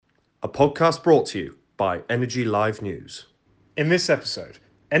a podcast brought to you by Energy Live News. In this episode,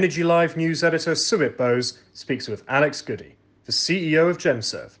 Energy Live News editor Sumit Bose speaks with Alex Goody, the CEO of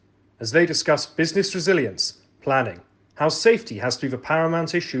GemServe, as they discuss business resilience, planning, how safety has to be the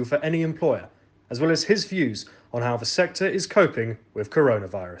paramount issue for any employer, as well as his views on how the sector is coping with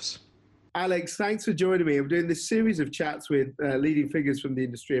coronavirus. Alex, thanks for joining me. I'm doing this series of chats with leading figures from the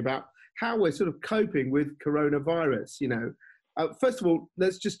industry about how we're sort of coping with coronavirus. First of all,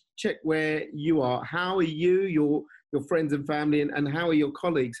 let's just check where you are. How are you, your friends and family, and how are your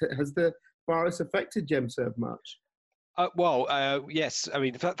colleagues? Has the virus affected GemServe much? Yes. I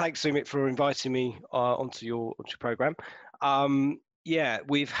mean, thanks, Sumit, for inviting me onto your program.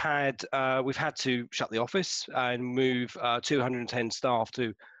 We've had to shut the office and move 210 staff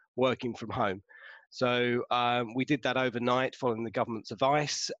to working from home. So we did that overnight following the government's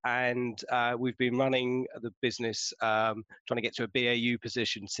advice, and we've been running the business, trying to get to a BAU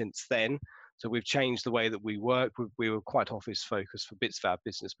position since then. So we've changed the way that we work. We were quite office focused for bits of our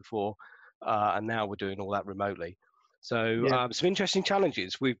business before, and now we're doing all that remotely. So some interesting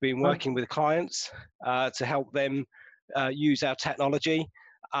challenges. We've been working with clients to help them use our technology.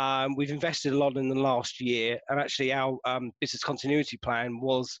 We've invested a lot in the last year, and actually our business continuity plan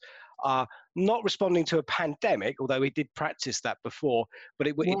was not responding to a pandemic, although we did practice that before, but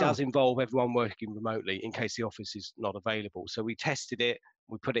it does involve everyone working remotely in case the office is not available. So we tested it,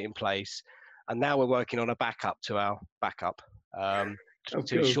 we put it in place, and now we're working on a backup to our backup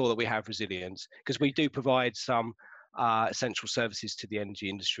to ensure that we have resilience, because we do provide some essential services to the energy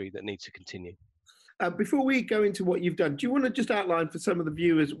industry that need to continue. Before we go into what you've done, do you want to just outline for some of the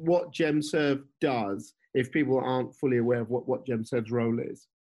viewers what GemServe does, if people aren't fully aware of what GemServe's role is?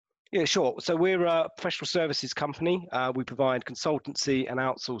 Yeah, sure. So we're a professional services company. We provide consultancy and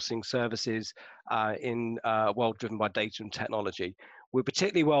outsourcing services in a world driven by data and technology. We're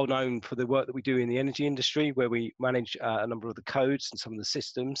particularly well known for the work that we do in the energy industry, where we manage a number of the codes and some of the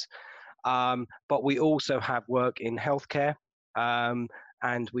systems. But we also have work in healthcare,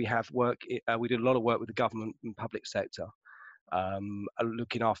 and we have work. We do a lot of work with the government and public sector,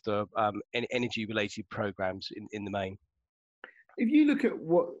 looking after energy-related programs in the main. If you look at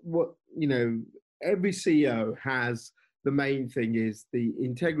what every CEO has, the main thing is the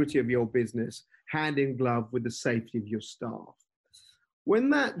integrity of your business, hand in glove with the safety of your staff. When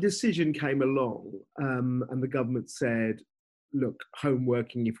that decision came along, and the government said, look, home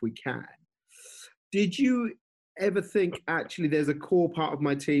working if we can, did you ever think, actually, there's a core part of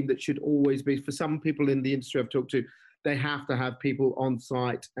my team that should always be, for some people in the industry I've talked to, they have to have people on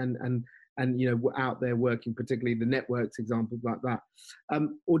site and out there working, particularly the networks, examples like that,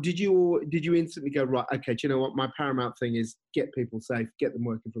 or did you instantly go, right, okay, do you know what, my paramount thing is get people safe, get them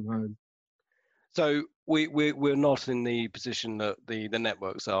working from home? So we're not in the position that the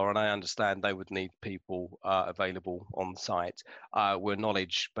networks are, and I understand they would need people available on site. We're a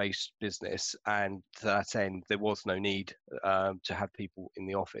knowledge-based business, and to that end, there was no need to have people in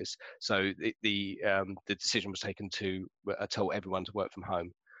the office. So the decision was taken to tell everyone to work from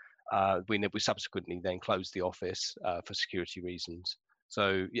home. We subsequently then closed the office for security reasons.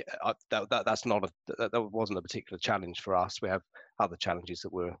 So that wasn't a particular challenge for us. We have other challenges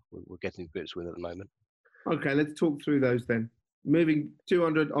that we're getting to grips with at the moment. Okay, let's talk through those then. Moving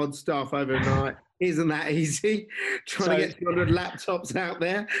 200 odd staff overnight isn't that easy. Trying to get 200 laptops out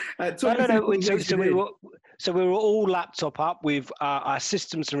there. So we were all laptop up. Our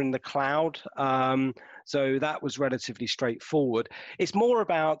systems are in the cloud. So that was relatively straightforward. It's more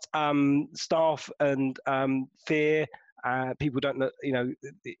about staff and fear. People don't know,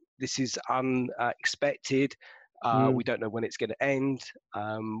 this is unexpected. We don't know when it's going to end.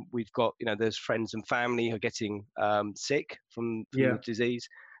 We've got, there's friends and family who are getting sick from the disease,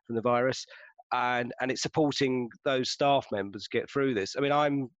 from the virus, and it's supporting those staff members get through this. I mean, I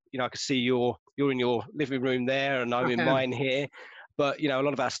can see you're in your living room there, and I'm in mine here. But a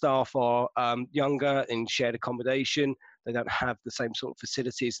lot of our staff are younger, in shared accommodation. They don't have the same sort of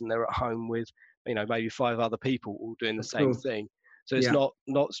facilities, and they're at home with maybe 5 other people all doing the same thing. So it's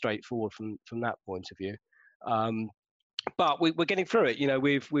not straightforward from that point of view. But we're getting through it.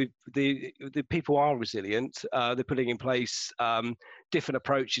 The people are resilient. They're putting in place different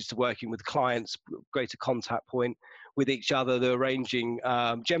approaches to working with clients, greater contact point with each other. They're arranging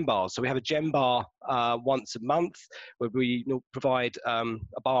gem bars. So we have a gem bar once a month where we provide a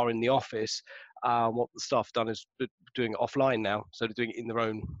bar in the office. What the staff have done is doing it offline now, so they're doing it in their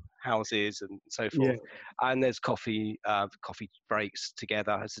own houses and so forth. And there's coffee breaks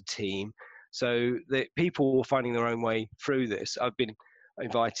together as a team. So the people are finding their own way through this. I've been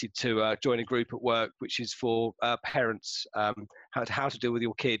invited to join a group at work, which is for parents, how to deal with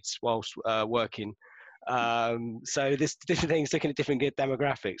your kids whilst working. So there's different things, looking at different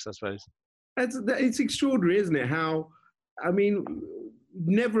demographics, I suppose. It's extraordinary, isn't it? How, I mean,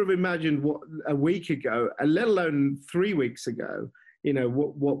 never have imagined what a week ago, and let alone 3 weeks ago,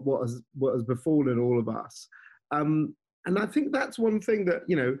 what has befallen all of us. And I think that's one thing that,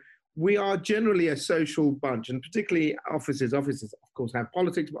 we are generally a social bunch, and particularly offices. Offices, of course, have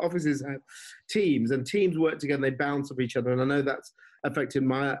politics, but offices have teams, and teams work together. They bounce off each other, and I know that's affected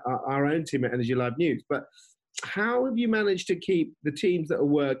our own team at Energy Live News. But how have you managed to keep the teams that are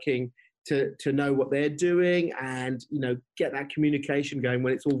working to know what they're doing and get that communication going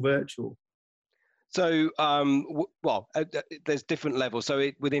when it's all virtual? So, there's different levels.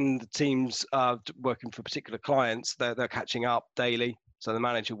 So within the teams working for particular clients, they're catching up daily. So the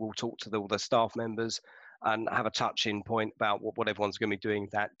manager will talk to all their staff members and have a touch-in point about what everyone's going to be doing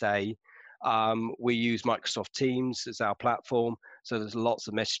that day. We use Microsoft Teams as our platform, so there's lots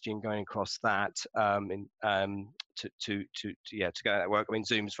of messaging going across that to go at work. I mean,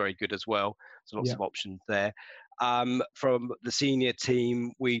 Zoom's very good as well. So lots of options there. From the senior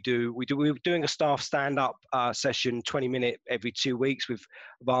team, we're doing a staff stand-up session, 20-minute every 2 weeks. We've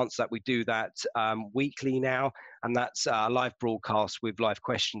advanced that. We do that weekly now, and that's a live broadcast with live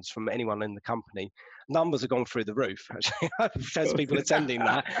questions from anyone in the company. Numbers have gone through the roof, actually. There's people attending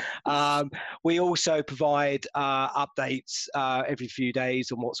that. We also provide updates every few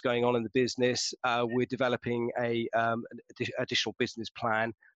days on what's going on in the business. We're developing an additional business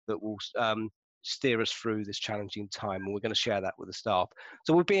plan that will steer us through this challenging time, and we're going to share that with the staff.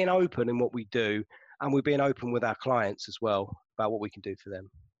 So we're being open in what we do, and we're being open with our clients as well about what we can do for them.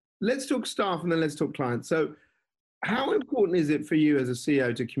 Let's talk staff and then let's talk clients. So how important is it for you as a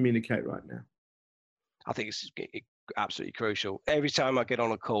CEO to communicate right now? I think it's absolutely crucial. Every time I get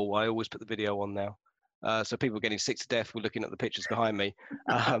on a call, I always put the video on now. So people are getting sick to death with looking at the pictures behind me.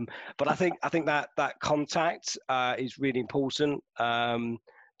 But I think that contact is really important.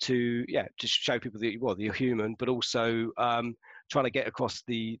 To show people that you're human, but also trying to get across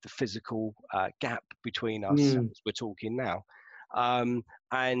the physical gap between us as we're talking now. And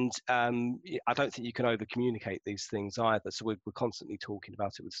I don't think you can over communicate these things either. So we're constantly talking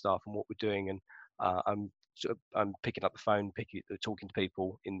about it with staff and what we're doing, and I'm picking up the phone, talking to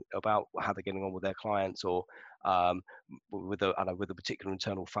people about how they're getting on with their clients, or with a particular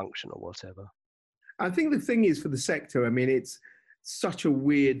internal function or whatever. I think the thing is, for the sector, I mean, it's such a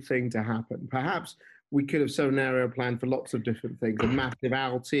weird thing to happen. Perhaps we could have scenario planned for lots of different things, a massive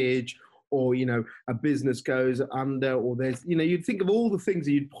outage, or, a business goes under, or there's, you'd think of all the things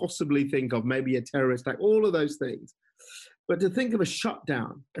that you'd possibly think of, maybe a terrorist attack, all of those things. But to think of a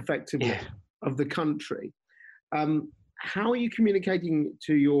shutdown, effectively, of the country, how are you communicating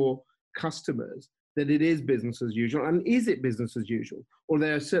to your customers that it is business as usual? And is it business as usual? Or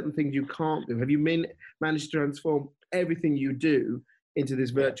there are certain things you can't do? Have you managed to transform everything you do into this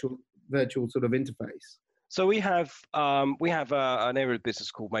virtual sort of interface? So we have an area of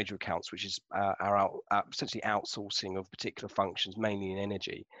business called Major Accounts, which is our essentially outsourcing of particular functions, mainly in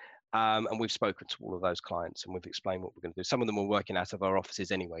energy. And we've spoken to all of those clients, and we've explained what we're going to do. Some of them were working out of our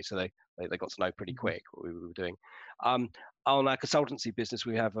offices anyway, so they got to know pretty quick what we were doing. On our consultancy business,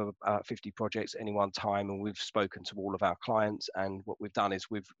 we have 50 projects at any one time, and we've spoken to all of our clients. And what we've done is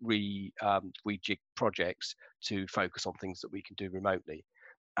we've rejigged projects to focus on things that we can do remotely.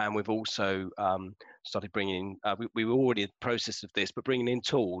 And we've also started bringing in, we were already in the process of this, but bringing in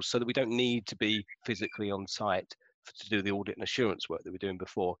tools so that we don't need to be physically on site to do the audit and assurance work that we were doing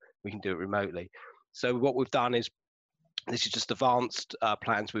before. We can do it remotely. So what we've done is, this is just advanced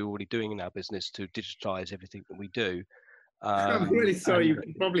plans we were already doing in our business to digitize everything that we do. I'm really sorry. You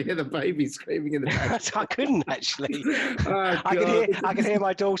can probably hear the baby screaming in the background. I couldn't actually. I can hear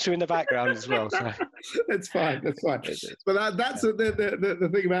my daughter in the background as well. So. That's fine. That's fine. But that's the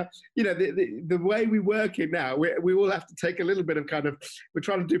thing about, the way we work in now. We all have to take a little bit of we're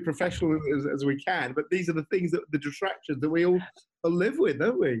trying to do professional as we can. But these are the things the distractions that we all live with,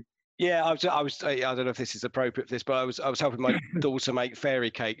 don't we? Yeah, I don't know if this is appropriate for this, but I was helping my daughter make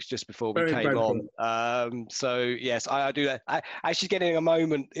fairy cakes just before we came on. So yes, I do that. Actually getting a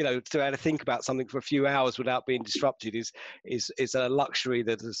moment, to be able to think about something for a few hours without being disrupted is a luxury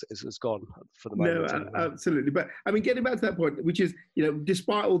that has gone for the moment. No, absolutely. But I mean, getting back to that point, which is,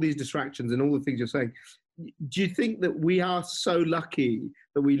 despite all these distractions and all the things you're saying, do you think that we are so lucky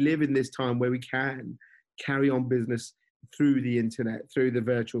that we live in this time where we can carry on business through the internet, through the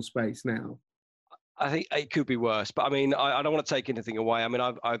virtual space now? I think it could be worse, but I mean, I don't want to take anything away. I mean,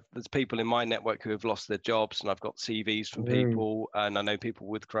 there's people in my network who have lost their jobs, and I've got CVs from people, and I know people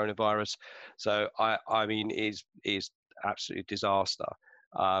with coronavirus. So I mean, is absolutely disaster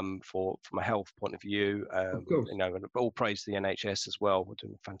from a health point of view. Of course. You know, and all praise to the NHS as well. We're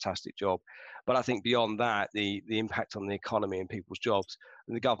doing a fantastic job. But I think beyond that, the impact on the economy and people's jobs,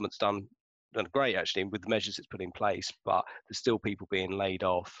 and the government's done great actually with the measures it's put in place, but there's still people being laid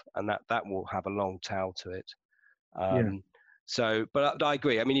off, and that will have a long tail to it. So, but I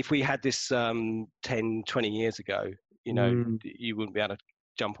agree. I mean, if we had this 10, 20 years ago, you know, you wouldn't be able to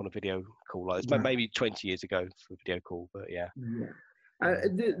jump on a video call like this. Maybe 20 years ago for a video call, but yeah.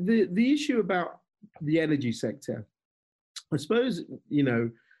 The issue about the energy sector, I suppose, you know,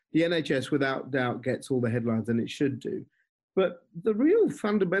 the NHS without doubt gets all the headlines, and it should do. But the real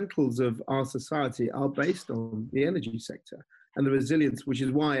fundamentals of our society are based on the energy sector and the resilience, which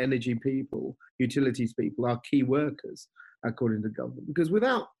is why energy people, utilities people, are key workers, according to the government. Because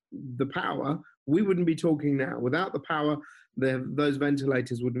without the power, we wouldn't be talking now. Without the power, those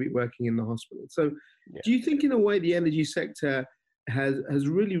ventilators wouldn't be working in the hospital. So do you think, in a way, the energy sector has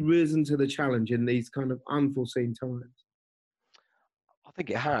really risen to the challenge in these kind of unforeseen times? I think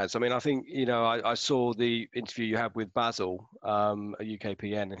it has. I mean, I think, you know, I saw the interview you had with Basil at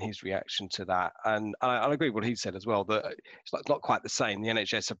UKPN and his reaction to that. And I agree with what he said as well, that it's not quite the same. The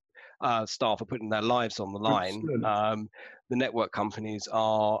NHS staff are putting their lives on the line. The network companies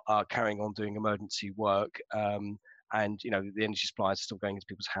are carrying on doing emergency work. And, you know, the energy suppliers are still going into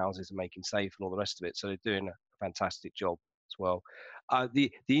people's houses and making safe and all the rest of it. So they're doing a fantastic job as well.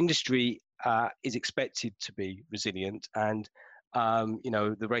 The industry is expected to be resilient, and you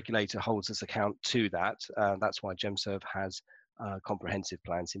know, the regulator holds us account to that. That's why GemServe has comprehensive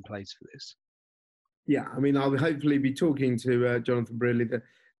plans in place for this. Yeah, I mean, I'll hopefully be talking to Jonathan Brearley,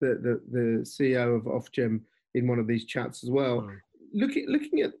 the CEO of Ofgem, in one of these chats as well.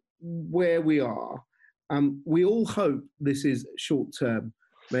 Looking at where we are, we all hope this is short term,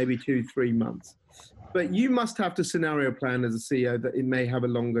 maybe 2-3 months. But you must have to scenario plan as a CEO that it may have a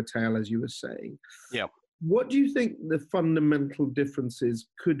longer tail, as you were saying. Yeah. What do you think the fundamental differences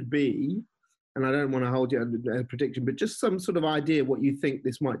could be? And I don't want to hold you under a prediction, but just some sort of idea what you think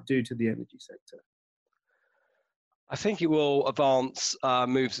this might do to the energy sector. I think it will advance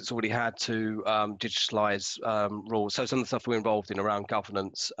moves it's already had to digitalise rules. So some of the stuff we're involved in around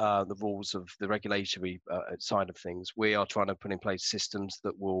governance, the rules of the regulatory side of things, we are trying to put in place systems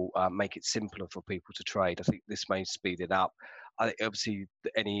that will make it simpler for people to trade. I think this may speed it up. I think obviously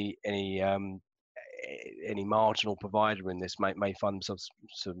any marginal provider in this may find themselves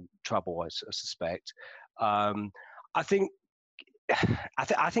some trouble, I suspect. I think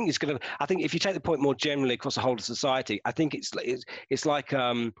it's going to. I think if you take the point more generally across the whole of society, I think it's like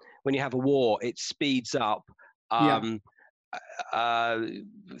when you have a war, it speeds up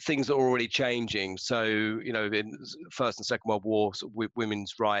things that are already changing. So, you know, in First and Second World War, with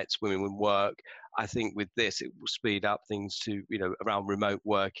women's rights, women in work, I think with this, it will speed up things to, you know, around remote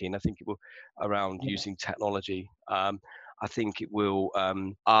working. I think it will around using technology. I think it will.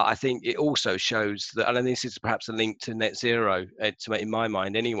 I think it also shows that, and this is perhaps a link to net zero, in my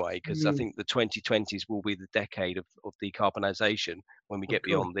mind anyway, because I think the 2020s will be the decade of decarbonisation when we get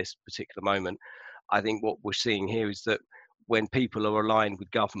beyond this particular moment. I think what we're seeing here is that when people are aligned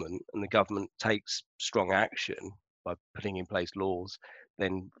with government and the government takes strong action by putting in place laws,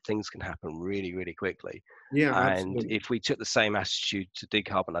 then things can happen really, really quickly. Yeah, and absolutely. if we took the same attitude to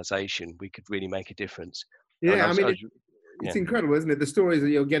decarbonisation, we could really make a difference. Yeah, I mean, it's incredible, isn't it? The stories that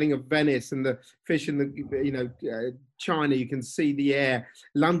you're getting of Venice and the fish in the, you know, China, you can see the air.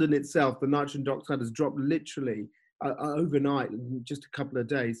 London itself, the nitrogen dioxide has dropped literally overnight in just a couple of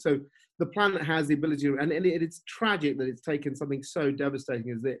days. So the planet has the ability to, and it's tragic that it's taken something so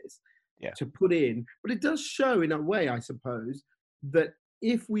devastating as this to put in. But it does show, in a way, I suppose, that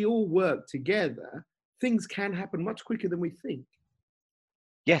if we all work together, things can happen much quicker than we think.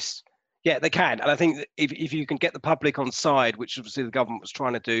 Yes. Yeah, they can. And I think that if you can get the public on side, which obviously the government was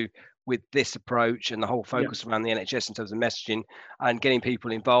trying to do with this approach and the whole focus around the NHS in terms of messaging and getting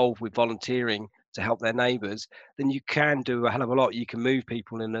people involved with volunteering to help their neighbours, then you can do a hell of a lot. You can move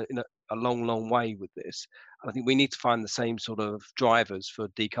people in a long, long way with this. And I think we need to find the same sort of drivers for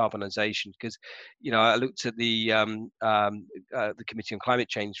decarbonisation, because, you know, I looked at the Committee on Climate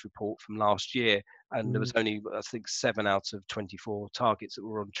Change report from last year, and there was only, I think, 7 out of 24 targets that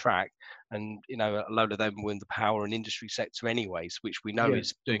were on track. And, you know, a load of them were in the power and industry sector anyways, which we know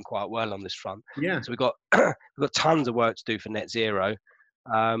is doing quite well on this front. Yeah. So we've got tons of work to do for net zero.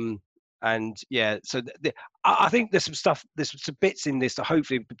 And yeah, so I think there's some stuff, there's some bits in this that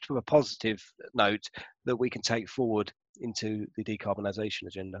hopefully to a positive note that we can take forward into the decarbonisation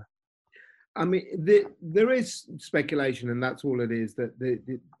agenda. I mean, there is speculation, and that's all it is, that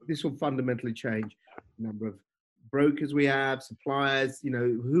this will fundamentally change the number of brokers we have, suppliers,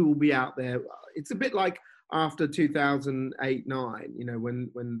 who will be out there. It's a bit like after 2008-9,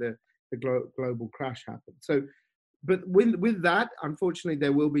 when the global crash happened. So, but with that, unfortunately,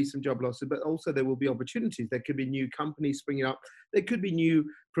 there will be some job losses, but also there will be opportunities. There could be new companies springing up. There could be new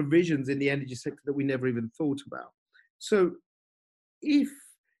provisions in the energy sector that we never even thought about. So if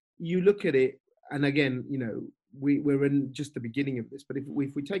you look at it, and again, we're in just the beginning of this, but if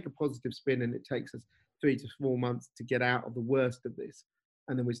we take a positive spin and it takes us 3 to 4 months to get out of the worst of this,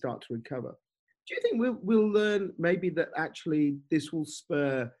 and then we start to recover, do you think we'll learn maybe that actually this will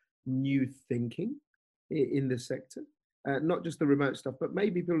spur new thinking in the sector? Not just the remote stuff, but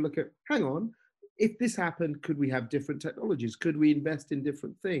maybe people look at, hang on, if this happened, could we have different technologies? Could we invest in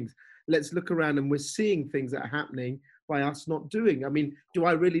different things? Let's look around, and we're seeing things that are happening by us not doing. I mean, do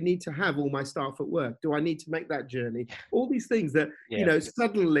I really need to have all my staff at work? Do I need to make that journey? All these things that,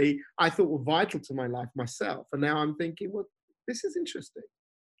 suddenly I thought were vital to my life myself. And now I'm thinking, well, this is interesting.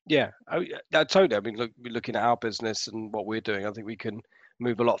 Yeah, totally. I mean, looking at our business and what we're doing, I think we can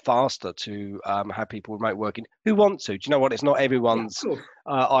move a lot faster to have people remote working who want to. Do you know what? It's not everyone's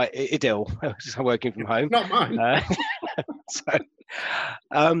ideal working from home. Not mine.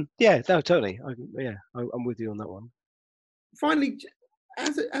 Yeah, no, totally. I'm with you on that one. Finally,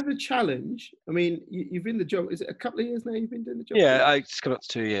 as a challenge, I mean, you've been in the job. Is it a couple of years now? You've been doing the job. Yeah, it's come up to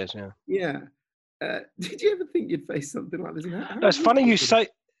 2 years. Yeah. Yeah. Did you ever think you'd face something like this? No, it's funny you say.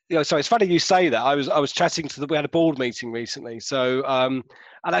 So it's funny you say that. I was chatting to we had a board meeting recently. So and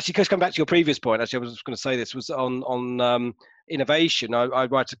actually, just come back to your previous point. Actually, I was going to say this was on innovation. I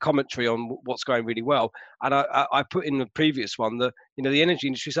write a commentary on what's going really well, and I put in the previous one that the energy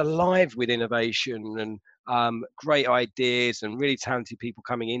industry is alive with innovation and great ideas and really talented people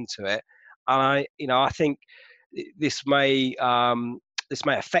coming into it. And I think this may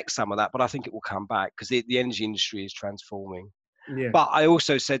affect some of that, but I think it will come back because the energy industry is transforming. Yeah. But I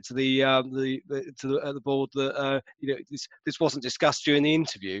also said to the board that this wasn't discussed during the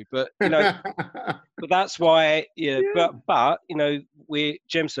interview, but but that's why but we're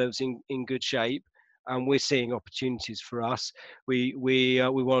GemServe's in good shape, and we're seeing opportunities for us. We've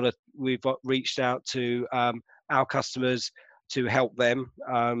reached out to our customers to help them,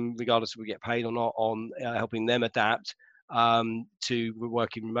 regardless if we get paid or not, on helping them adapt to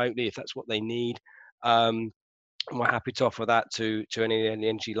working remotely if that's what they need. And we're happy to offer that to any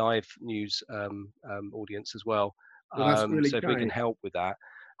Energy Live news audience as well. That's really so if we can help with that,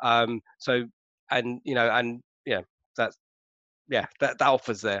 that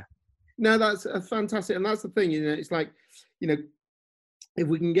offers there. No, that's fantastic, and that's the thing. It's like, if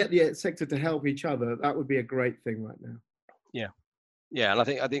we can get the sector to help each other, that would be a great thing right now. Yeah, and I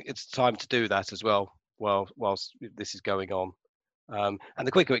think it's time to do that as well. Whilst this is going on. And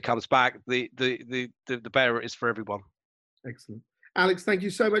the quicker it comes back, the better it is for everyone. Excellent. Alex, thank you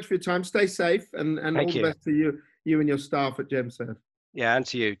so much for your time. Stay safe, and all the best to you and your staff at GemServe. Yeah, and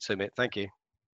to you, Sumit. Thank you.